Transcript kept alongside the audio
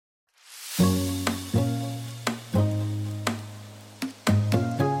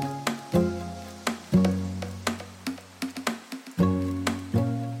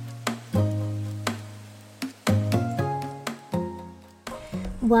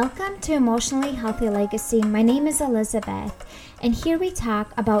Welcome to Emotionally Healthy Legacy. My name is Elizabeth, and here we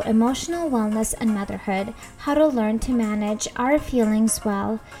talk about emotional wellness and motherhood, how to learn to manage our feelings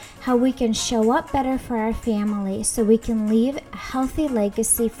well, how we can show up better for our family so we can leave a healthy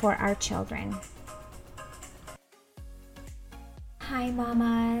legacy for our children. Hi,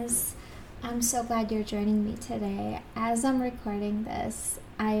 mamas. I'm so glad you're joining me today. As I'm recording this,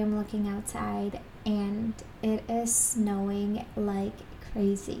 I am looking outside and it is snowing like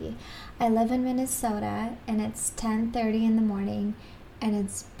crazy. I live in Minnesota and it's 10:30 in the morning and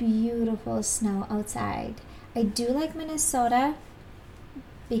it's beautiful snow outside. I do like Minnesota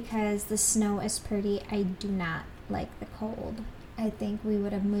because the snow is pretty. I do not like the cold. I think we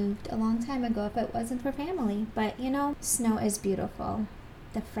would have moved a long time ago if it wasn't for family. But snow is beautiful.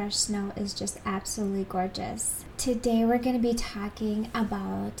 The fresh snow is just absolutely gorgeous. Today we're going to be talking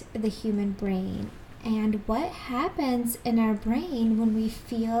about the human brain and what happens in our brain when we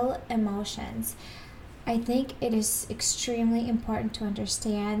feel emotions. I think it is extremely important to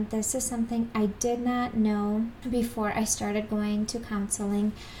understand. This is something I did not know before I started going to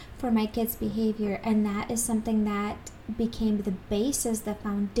counseling for my kids' behavior, and that is something that became the basis, the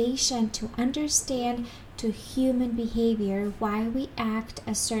foundation to understand to human behavior, why we act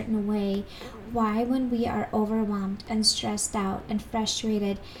a certain way, why when we are overwhelmed and stressed out and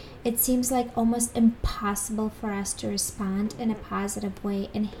frustrated, it seems like almost impossible for us to respond in a positive way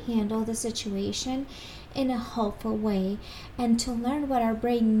and handle the situation in a helpful way, and to learn what our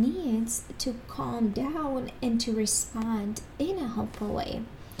brain needs to calm down and to respond in a helpful way.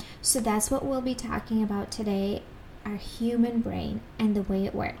 So that's what we'll be talking about today, our human brain and the way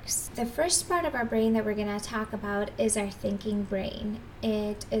it works. The first part of our brain that we're going to talk about is our thinking brain.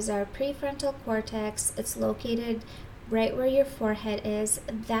 It is our prefrontal cortex. It's located right where your forehead is.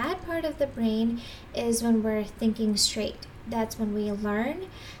 That part of the brain is when we're thinking straight. That's when we learn.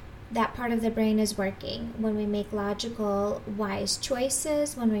 That part of the brain is working. When we make logical, wise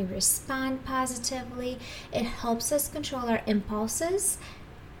choices, when we respond positively, it helps us control our impulses.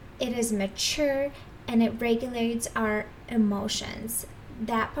 It is mature and it regulates our emotions.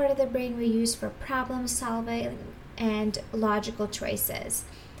 That part of the brain we use for problem solving and logical choices.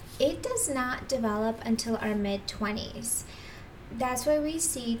 It does not develop until our mid-20s. That's why we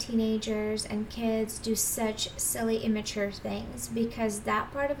see teenagers and kids do such silly, immature things, because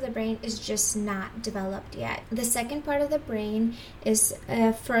that part of the brain is just not developed yet. The second part of the brain is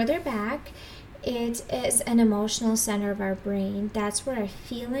further back. It is an emotional center of our brain. That's where our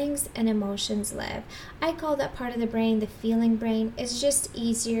feelings and emotions live. I call that part of the brain the feeling brain. It's just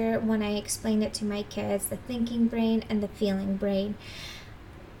easier when I explain it to my kids, the thinking brain and the feeling brain.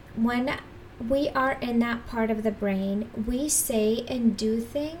 When we are in that part of the brain, we say and do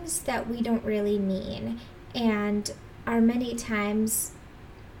things that we don't really mean and are many times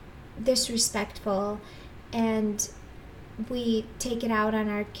disrespectful, and we take it out on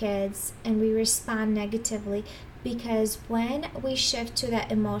our kids and we respond negatively, because when we shift to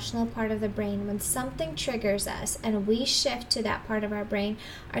that emotional part of the brain, when something triggers us and we shift to that part of our brain,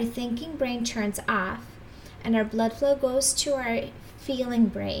 our thinking brain turns off and our blood flow goes to our feeling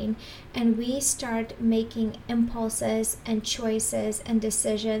brain, and we start making impulses and choices and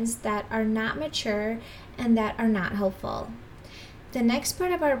decisions that are not mature and that are not helpful. The next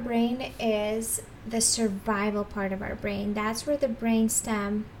part of our brain is the survival part of our brain. That's where the brain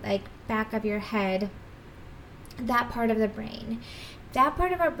stem, like back of your head, that part of the brain. That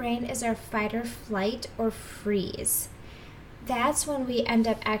part of our brain is our fight or flight or freeze. That's when we end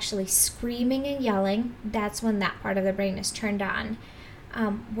up actually screaming and yelling. That's when that part of the brain is turned on,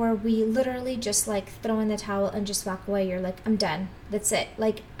 where we literally just like throw in the towel and just walk away. You're like, I'm done. That's it.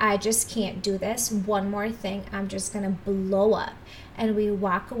 Like, I just can't do this. One more thing, I'm just going to blow up. And we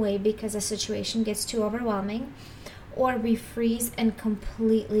walk away because the situation gets too overwhelming, or we freeze and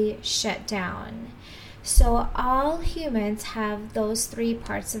completely shut down. So all humans have those three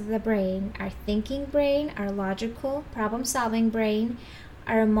parts of the brain: our thinking brain, our logical, problem-solving brain,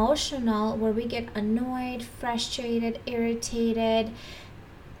 our emotional, where we get annoyed, frustrated, irritated,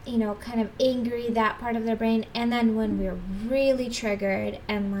 kind of angry, that part of the brain. And then when we're really triggered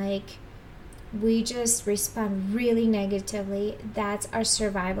and like we just respond really negatively, that's our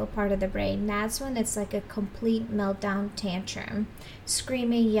survival part of the brain. That's when it's like a complete meltdown tantrum,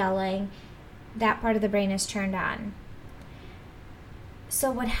 screaming, yelling. That part of the brain is turned on.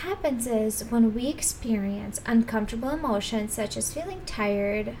 So what happens is when we experience uncomfortable emotions such as feeling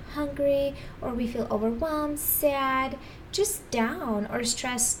tired, hungry, or we feel overwhelmed, sad, just down or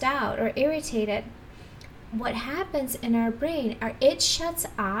stressed out or irritated, what happens in our brain are it shuts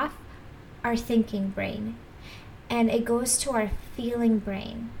off our thinking brain. and it goes to our feeling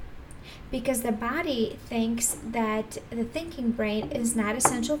brain. Because the body thinks that the thinking brain is not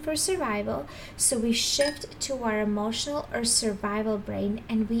essential for survival, so we shift to our emotional or survival brain,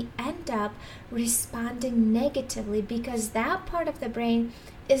 and we end up responding negatively because that part of the brain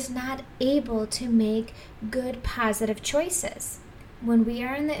is not able to make good, positive choices. When we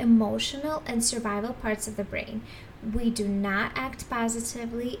are in the emotional and survival parts of the brain, we do not act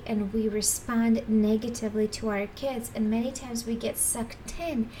positively and we respond negatively to our kids, and many times we get sucked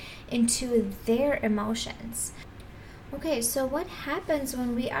into their emotions. Okay, so what happens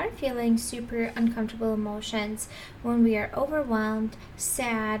when we are feeling super uncomfortable emotions, when we are overwhelmed,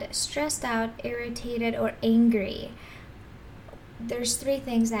 sad, stressed out, irritated, or angry? There's three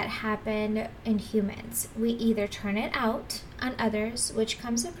things that happen in humans. We either turn it out on others, which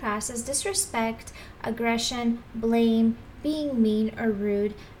comes across as disrespect, aggression, blame, being mean or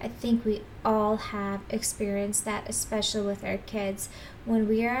rude. I think we all have experienced that, especially with our kids, when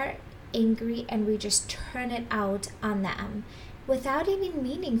we are angry and we just turn it out on them without even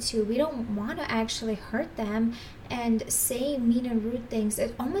meaning to. We don't want to actually hurt them and say mean and rude things.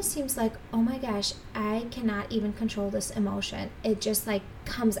 It almost seems like, oh my gosh, I cannot even control this emotion. It just like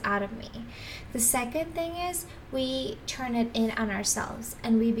comes out of me. The second thing is we turn it in on ourselves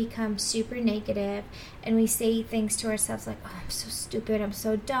and we become super negative and we say things to ourselves like, oh, I'm so stupid, I'm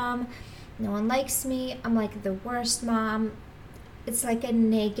so dumb, no one likes me, I'm like the worst mom. It's like a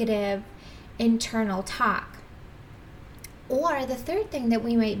negative internal talk. Or the third thing that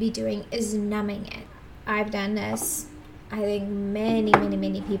we might be doing is numbing it. I've done this. I think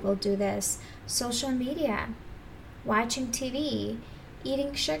many people do this. Social media, watching TV,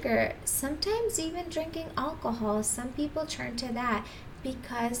 eating sugar, sometimes even drinking alcohol. Some people turn to that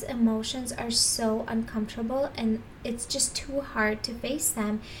because emotions are so uncomfortable and it's just too hard to face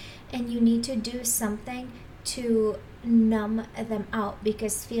them, and you need to do something to numb them out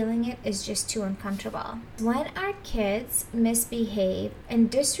because feeling it is just too uncomfortable. When our kids misbehave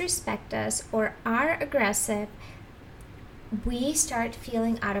and disrespect us or are aggressive, we start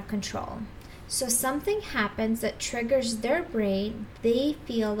feeling out of control. So something happens that triggers their brain. They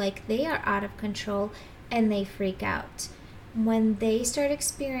feel like they are out of control and they freak out. When they start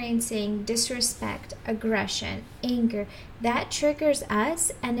experiencing disrespect, aggression, anger, that triggers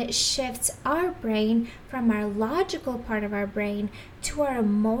us and it shifts our brain from our logical part of our brain to our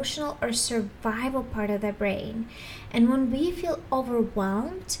emotional or survival part of the brain. And when we feel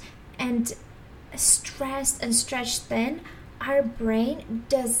overwhelmed and stressed and stretched thin, our brain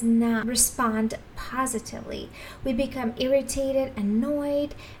does not respond positively. We become irritated,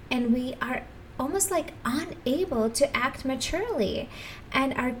 annoyed, and we are almost like unable to act maturely.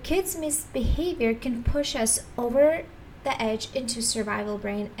 And our kids' misbehavior can push us over the edge into survival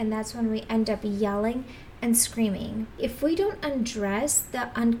brain, and that's when we end up yelling and screaming. If we don't address the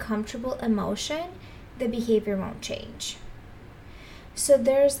uncomfortable emotion, the behavior won't change. So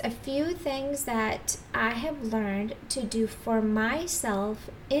there's a few things that I have learned to do for myself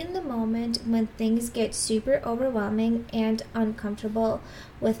in the moment when things get super overwhelming and uncomfortable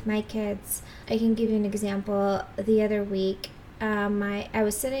with my kids. I can give you an example. The other week, I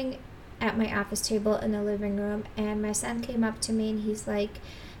was sitting at my office table in the living room, and my son came up to me and he's like,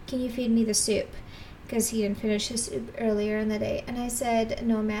 "Can you feed me the soup?" Because he didn't finish his soup earlier in the day. And I said,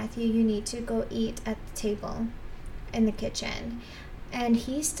 "No, Matthew, you need to go eat at the table in the kitchen." And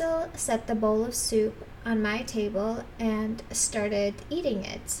he still set the bowl of soup on my table and started eating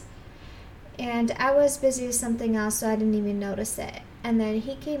it. And I was busy with something else, so I didn't even notice it. And then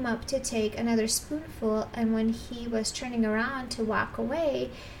he came up to take another spoonful, and when he was turning around to walk away,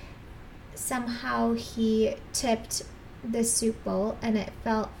 somehow he tipped the soup bowl and it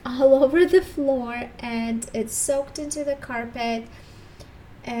fell all over the floor and it soaked into the carpet.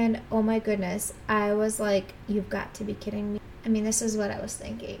 And oh my goodness, I was like, you've got to be kidding me. I mean, this is what I was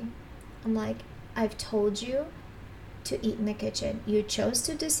thinking. I'm like, I've told you to eat in the kitchen. You chose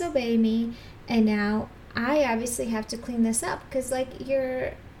to disobey me, and now I obviously have to clean this up because, like,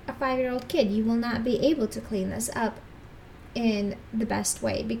 you're a 5-year-old kid. You will not be able to clean this up in the best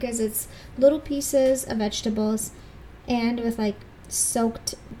way because it's little pieces of vegetables and with, like,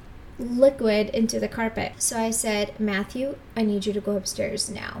 soaked liquid into the carpet. So I said, "Matthew, I need you to go upstairs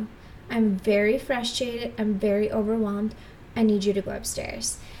now. I'm very frustrated. I'm very overwhelmed. I need you to go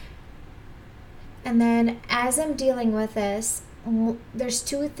upstairs." And then as I'm dealing with this, there's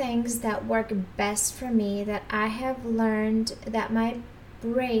two things that work best for me that I have learned that my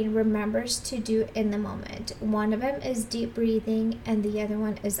brain remembers to do in the moment. One of them is deep breathing and the other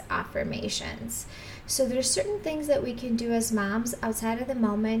one is affirmations. So there's certain things that we can do as moms outside of the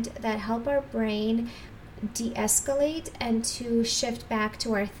moment that help our brain de-escalate and to shift back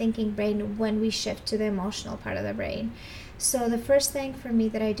to our thinking brain when we shift to the emotional part of the brain. So the first thing for me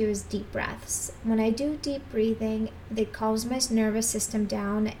that I do is deep breaths. When I do deep breathing, it calms my nervous system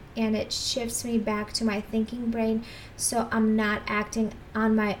down and it shifts me back to my thinking brain, so I'm not acting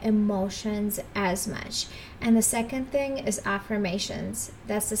on my emotions as much. And the second thing is affirmations.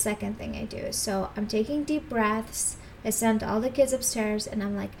 That's the second thing I do. So I'm taking deep breaths. I send all the kids upstairs and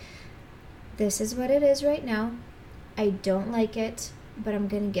I'm like, this is what it is right now. I don't like it, but I'm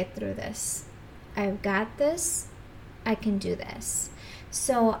going to get through this. I've got this. I can do this.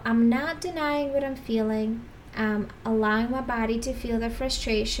 So I'm not denying what I'm feeling. I'm allowing my body to feel the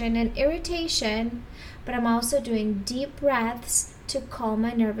frustration and irritation, but I'm also doing deep breaths to calm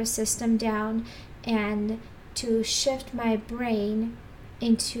my nervous system down and to shift my brain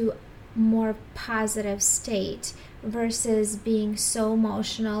into more positive state versus being so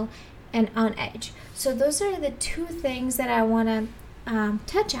emotional and on edge. So those are the two things that I want to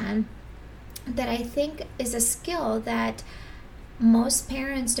touch on, that I think is a skill that most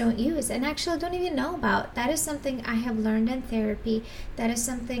parents don't use and actually don't even know about. That is something I have learned in therapy. That is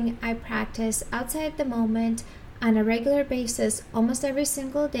something I practice outside the moment on a regular basis, almost every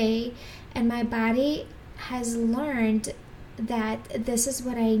single day. And my body has learned that this is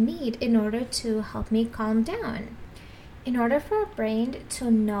what I need in order to help me calm down. In order for our brain to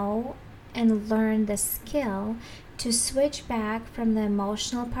know and learn the skill to switch back from the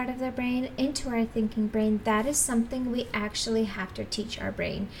emotional part of the brain into our thinking brain, that is something we actually have to teach our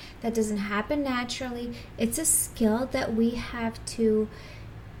brain. That doesn't happen naturally. It's a skill that we have to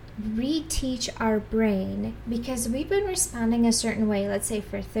reteach our brain because we've been responding a certain way, let's say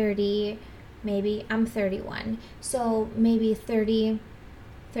for 30, maybe I'm 31, so maybe 30,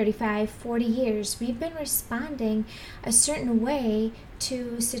 35, 40 years, we've been responding a certain way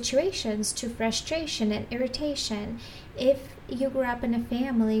to situations, to frustration and irritation. If you grew up in a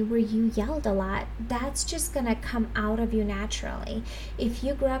family where you yelled a lot, that's just going to come out of you naturally. If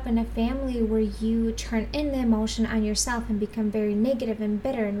you grew up in a family where you turn in the emotion on yourself and become very negative and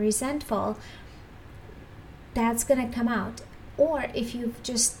bitter and resentful, that's going to come out. Or if you've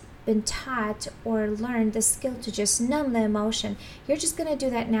just been taught or learned the skill to just numb the emotion, you're just going to do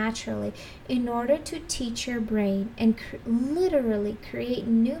that naturally. In order to teach your brain and literally create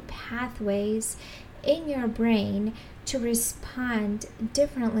new pathways in your brain to respond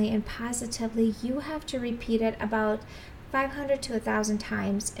differently and positively, you have to repeat it about 500 to 1,000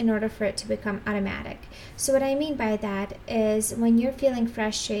 times in order for it to become automatic. So what I mean by that is when you're feeling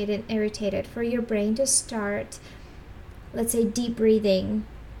frustrated and irritated, for your brain to start, let's say, deep breathing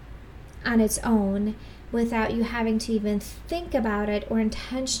on its own without you having to even think about it or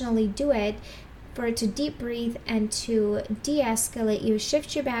intentionally do it, for it to deep breathe and to de-escalate you,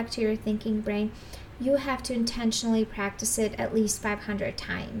 shift you back to your thinking brain, you have to intentionally practice it at least 500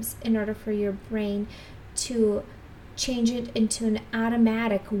 times in order for your brain to change it into an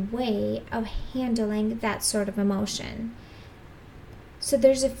automatic way of handling that sort of emotion. So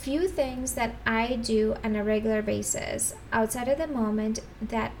there's a few things that I do on a regular basis outside of the moment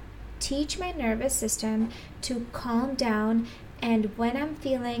that teach my nervous system to calm down. And when I'm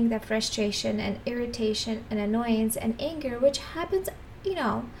feeling the frustration and irritation and annoyance and anger, which happens,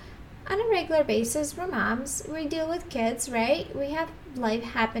 on a regular basis, we're moms, we deal with kids, right? We have life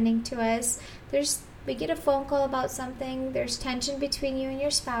happening to us. We get a phone call about something, there's tension between you and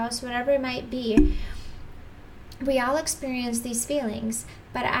your spouse, whatever it might be. We all experience these feelings,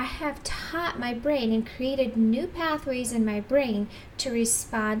 but I have taught my brain and created new pathways in my brain to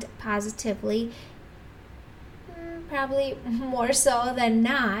respond positively. Probably more so than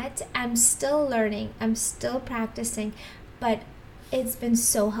not. I'm still learning, I'm still practicing, but it's been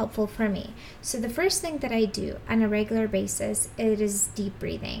so helpful for me. So the first thing that I do on a regular basis, it is deep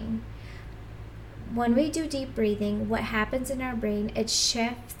breathing. When we do deep breathing, what happens in our brain, it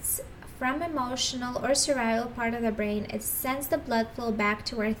shifts from emotional or cerebral part of the brain, it sends the blood flow back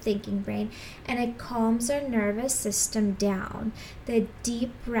to our thinking brain, and it calms our nervous system down. The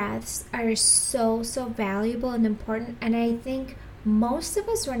deep breaths are so valuable and important, and I think most of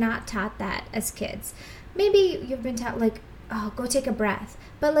us were not taught that as kids. Maybe you've been taught go take a breath,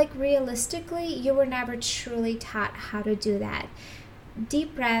 but realistically, you were never truly taught how to do that.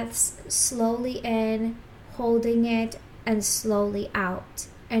 Deep breaths, slowly in, holding it, and slowly out,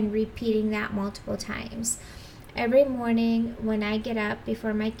 and repeating that multiple times. Every morning when I get up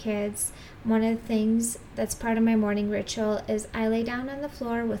before my kids, one of the things that's part of my morning ritual is I lay down on the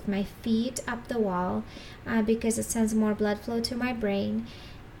floor with my feet up the wall because it sends more blood flow to my brain,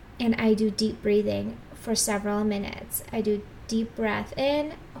 and I do deep breathing for several minutes. I do deep breath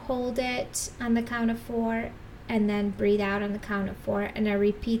in, hold it on the count of 4, and then breathe out on the count of 4, and I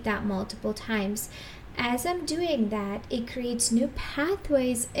repeat that multiple times. As I'm doing that, it creates new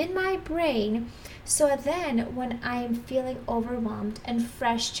pathways in my brain, so then when I'm feeling overwhelmed and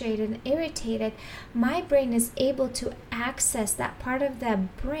frustrated and irritated, my brain is able to access that part of the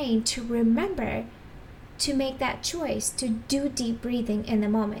brain to remember to make that choice to do deep breathing in the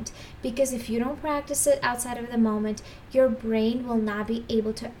moment. Because if you don't practice it outside of the moment, your brain will not be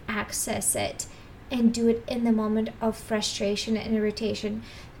able to access it and do it in the moment of frustration and irritation.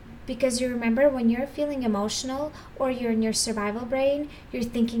 Because you remember, when you're feeling emotional or you're in your survival brain, your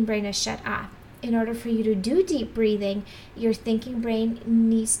thinking brain is shut off. In order for you to do deep breathing, your thinking brain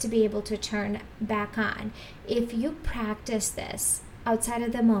needs to be able to turn back on. If you practice this outside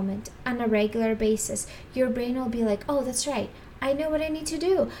of the moment on a regular basis, your brain will be like, oh, that's right, I know what I need to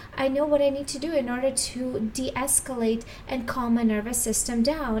do. I know what I need to do in order to de-escalate and calm my nervous system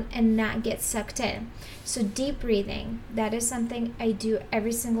down and not get sucked in. So deep breathing, that is something I do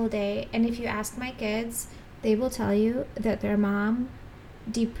every single day. And if you ask my kids, they will tell you that their mom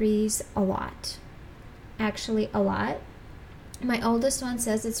deep breathes a lot. Actually, a lot. My oldest one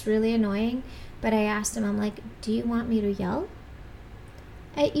says it's really annoying, but I asked him, I'm like, do you want me to yell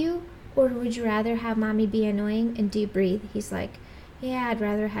at you, or would you rather have mommy be annoying and deep breathe? He's like, yeah, I'd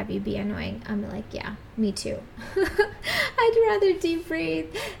rather have you be annoying. I'm like, yeah, me too. I'd rather deep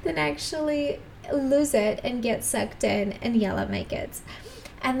breathe than actually lose it and get sucked in and yell at my kids.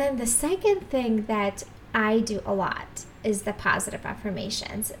 And then the second thing that I do a lot is the positive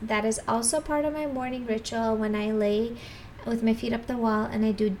affirmations. That is also part of my morning ritual. When I lay with my feet up the wall and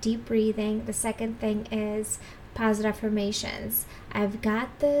I do deep breathing, the second thing is positive affirmations. I've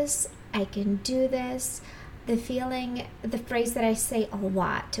got this. I can do this. The phrase that I say a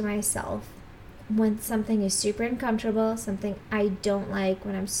lot to myself when something is super uncomfortable, something I don't like,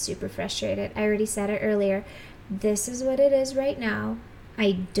 when I'm super frustrated. I already said it earlier. This is what it is right now.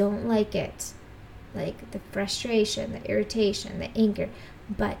 I don't like it. Like the frustration, the irritation, the anger,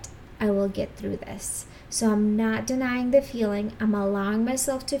 but I will get through this. So I'm not denying the feeling. I'm allowing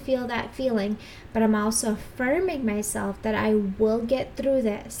myself to feel that feeling, but I'm also affirming myself that I will get through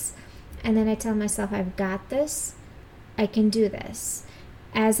this. And then I tell myself, I've got this. I can do this.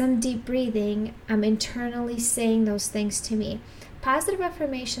 As I'm deep breathing, I'm internally saying those things to me. Positive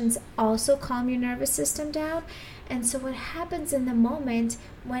affirmations also calm your nervous system down. And so what happens in the moment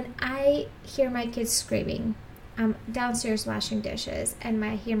when I hear my kids screaming, I'm downstairs washing dishes and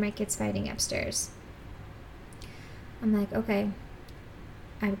I hear my kids fighting upstairs. I'm like, okay,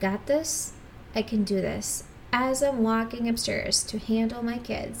 I've got this. I can do this. As I'm walking upstairs to handle my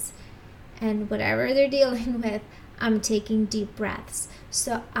kids and whatever they're dealing with, I'm taking deep breaths.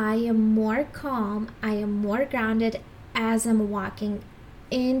 So I am more calm. I am more grounded as I'm walking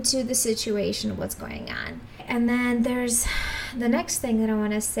into the situation, what's going on. And then there's the next thing that I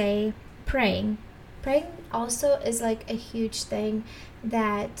want to say, praying. Praying also is like a huge thing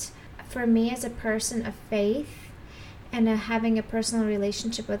that for me as a person of faith and having a personal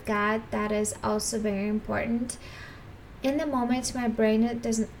relationship with God, that is also very important. In the moment, my brain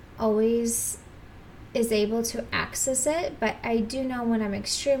doesn't always is able to access it, but I do know when I'm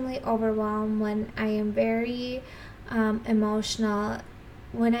extremely overwhelmed, when I am very emotional,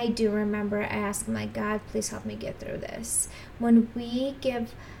 when I do remember, I ask my God, please help me get through this. When we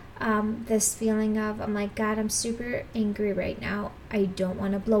give this feeling of, I'm like, God, I'm super angry right now. I don't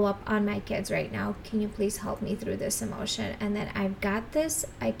want to blow up on my kids right now. Can you please help me through this emotion? And then I've got this.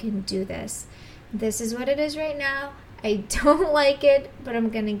 I can do this. This is what it is right now. I don't like it, but I'm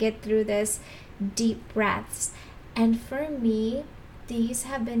going to get through this. Deep breaths. And for me, these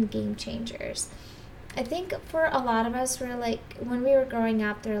have been game changers. I think for a lot of us, we're like, when we were growing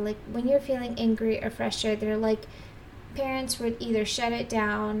up, they're like, when you're feeling angry or frustrated, they're like, parents would either shut it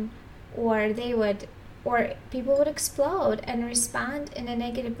down or people would explode and respond in a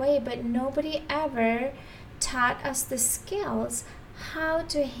negative way, but nobody ever taught us the skills how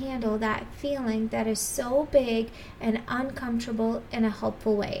to handle that feeling that is so big and uncomfortable in a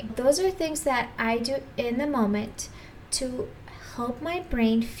helpful way. Those are things that I do in the moment to help my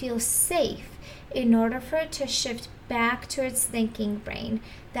brain feel safe in order for it to shift back to its thinking brain,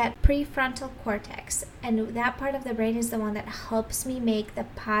 that prefrontal cortex. And that part of the brain is the one that helps me make the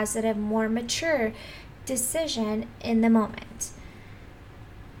positive, more mature decision in the moment.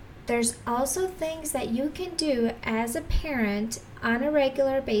 There's also things that you can do as a parent on a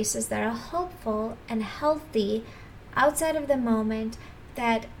regular basis that are helpful and healthy outside of the moment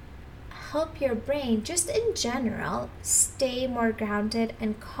that help your brain, just in general, stay more grounded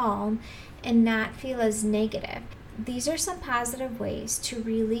and calm and not feel as negative. These are some positive ways to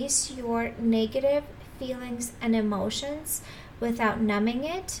release your negative feelings and emotions without numbing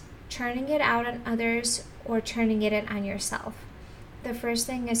it, turning it out on others, or turning it in on yourself. The first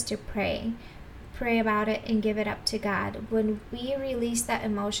thing is to pray. Pray about it and give it up to God. When we release that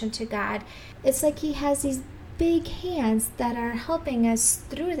emotion to God, it's like He has these big hands that are helping us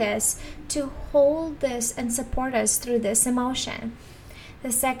through this, to hold this and support us through this emotion.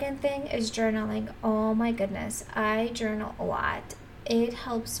 The second thing is journaling. Oh my goodness, I journal a lot. It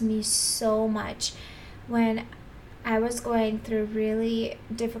helps me so much. When I was going through a really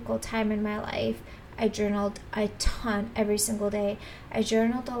difficult time in my life, I journaled a ton every single day. I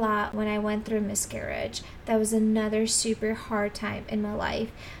journaled a lot when I went through miscarriage. That was another super hard time in my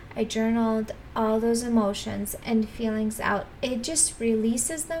life. I journaled all those emotions and feelings out. It just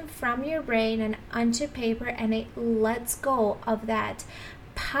releases them from your brain and onto paper, and it lets go of that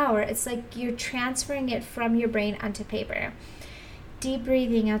power. It's like you're transferring it from your brain onto paper. Deep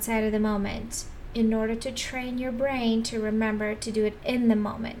breathing outside of the moment in order to train your brain to remember to do it in the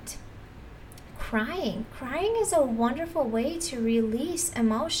moment. Crying is a wonderful way to release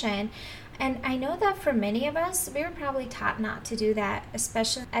emotion. And I know that for many of us, we were probably taught not to do that,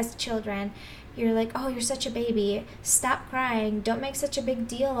 especially as children. You're like, oh, you're such a baby. Stop crying. Don't make such a big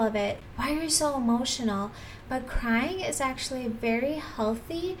deal of it. Why are you so emotional? But crying is actually a very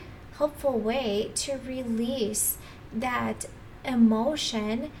healthy, helpful way to release that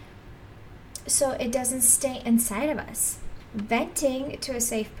emotion so it doesn't stay inside of us. Venting to a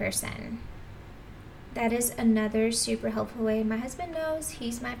safe person. That is another super helpful way. My husband knows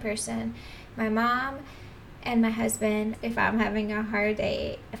he's my person. My mom and my husband, if I'm having a hard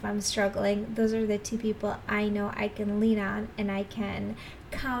day, if I'm struggling, those are the two people I know I can lean on and I can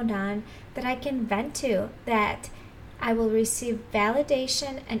count on, that I can vent to, that I will receive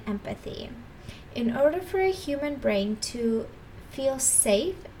validation and empathy. In order for a human brain to feel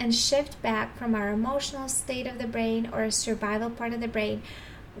safe and shift back from our emotional state of the brain or a survival part of the brain,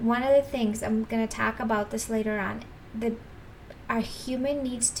 one of the things, I'm going to talk about this later on, our human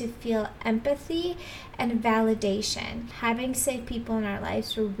needs to feel empathy and validation. Having safe people in our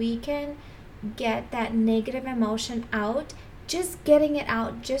lives where we can get that negative emotion out, just getting it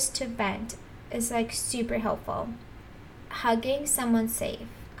out just to vent is like super helpful. Hugging someone safe,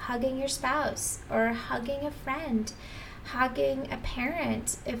 hugging your spouse, or hugging a friend, hugging a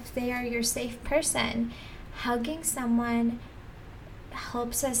parent if they are your safe person. Hugging someone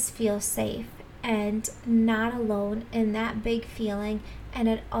helps us feel safe and not alone in that big feeling, and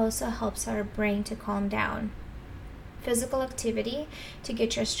it also helps our brain to calm down. Physical activity to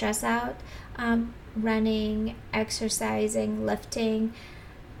get your stress out, running, exercising, lifting,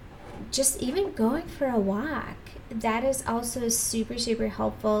 just even going for a walk. That is also super, super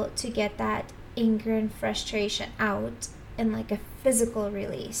helpful to get that anger and frustration out in like a physical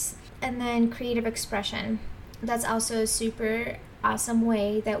release. And then creative expression. That's also a super awesome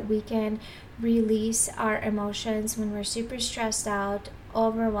way that we can release our emotions when we're super stressed out,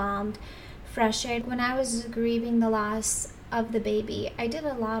 overwhelmed, frustrated. When I was grieving the loss of the baby, I did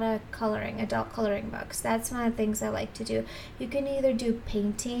a lot of coloring, adult coloring books. That's one of the things I like to do. You can either do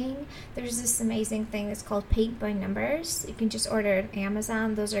painting. There's this amazing thing that's called Paint by Numbers. You can just order it on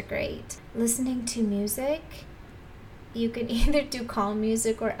Amazon. Those are great. Listening to music. You can either do calm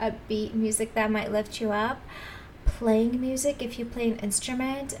music or upbeat music that might lift you up. Playing music, if you play an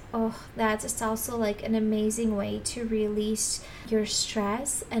instrument, that's also like an amazing way to release your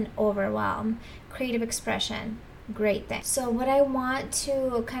stress and overwhelm. Creative expression, great thing. So what I want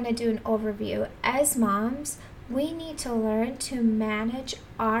to kind of do an overview, as moms, we need to learn to manage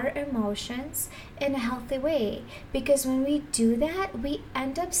our emotions in a healthy way, because when we do that, we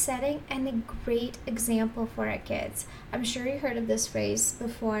end up setting a great example for our kids. I'm sure you heard of this phrase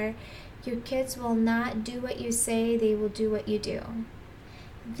before. Your kids will not do what you say, they will do what you do.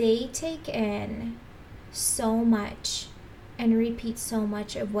 They take in so much and repeat so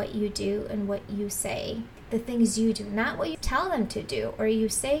much of what you do and what you say. The things you do, not what you tell them to do or you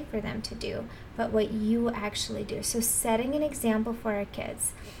say for them to do, but what you actually do. So setting an example for our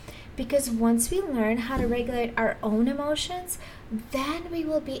kids. Because once we learn how to regulate our own emotions, then we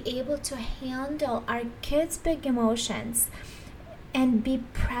will be able to handle our kids' big emotions and be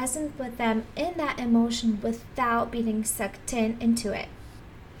present with them in that emotion without being sucked into it.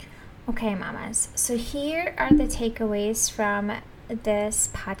 Okay, mamas, so here are the takeaways from this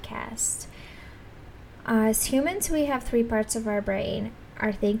podcast. As humans, we have 3 parts of our brain: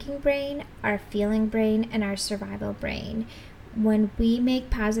 our thinking brain, our feeling brain, and our survival brain. When we make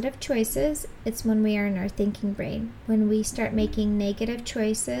positive choices, it's when we are in our thinking brain. When we start making negative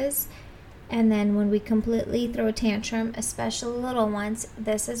choices And then when we completely throw a tantrum, especially little ones,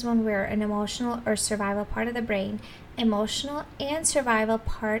 this is when we're an emotional or survival part of the brain. Emotional and survival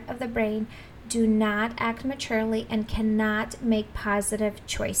part of the brain do not act maturely and cannot make positive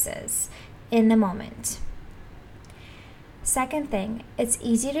choices in the moment. Second thing, it's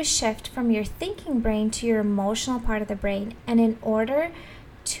easy to shift from your thinking brain to your emotional part of the brain. And in order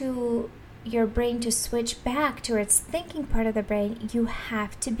to your brain to switch back to its thinking part of the brain, you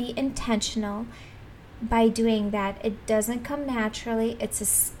have to be intentional by doing that. It doesn't come naturally. It's a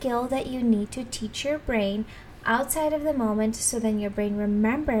skill that you need to teach your brain outside of the moment, so then your brain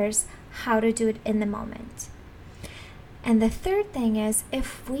remembers how to do it in the moment. And the third thing is,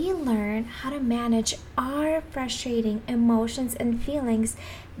 if we learn how to manage our frustrating emotions and feelings,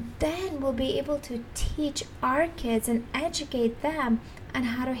 then we'll be able to teach our kids and educate them on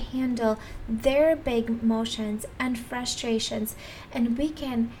how to handle their big emotions and frustrations. And we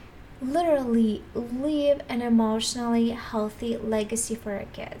can literally leave an emotionally healthy legacy for our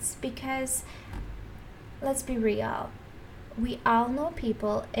kids. Because let's be real, we all know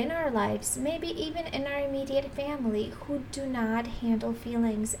people in our lives, maybe even in our immediate family, who do not handle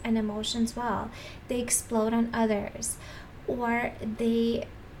feelings and emotions well. They explode on others, or they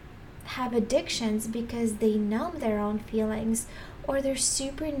have addictions because they numb their own feelings, or they're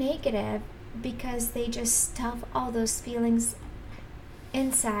super negative because they just stuff all those feelings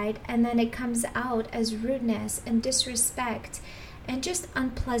inside, and then it comes out as rudeness and disrespect and just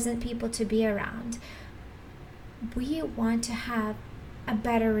unpleasant people to be around. We want to have a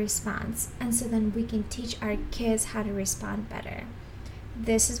better response, and so then we can teach our kids how to respond better.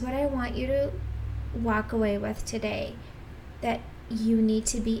 This is what I want you to walk away with today, that you need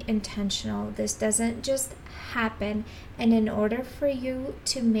to be intentional. This doesn't just happen, and in order for you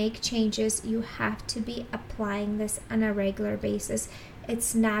to make changes, you have to be applying this on a regular basis.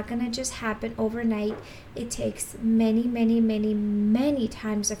 It's not going to just happen overnight. It takes many, many, many, many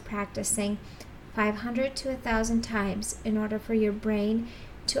times of practicing, 500 to 1,000 times, in order for your brain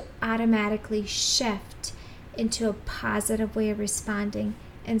to automatically shift into a positive way of responding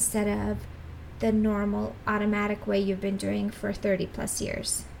instead of the normal automatic way you've been doing for 30 plus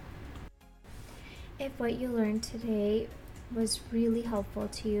years. If what you learned today was really helpful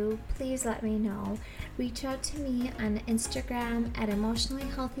to you, please let me know. Reach out to me on Instagram at Emotionally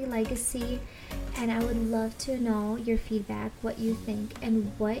Healthy Legacy, and I would love to know your feedback, what you think,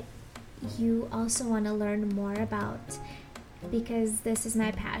 and what you also want to learn more about, because this is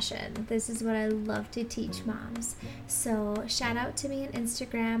my passion. This is what I love to teach moms. So shout out to me on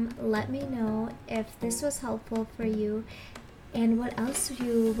Instagram. Let me know if this was helpful for you and what else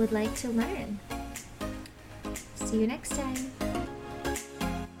you would like to learn. See you next time.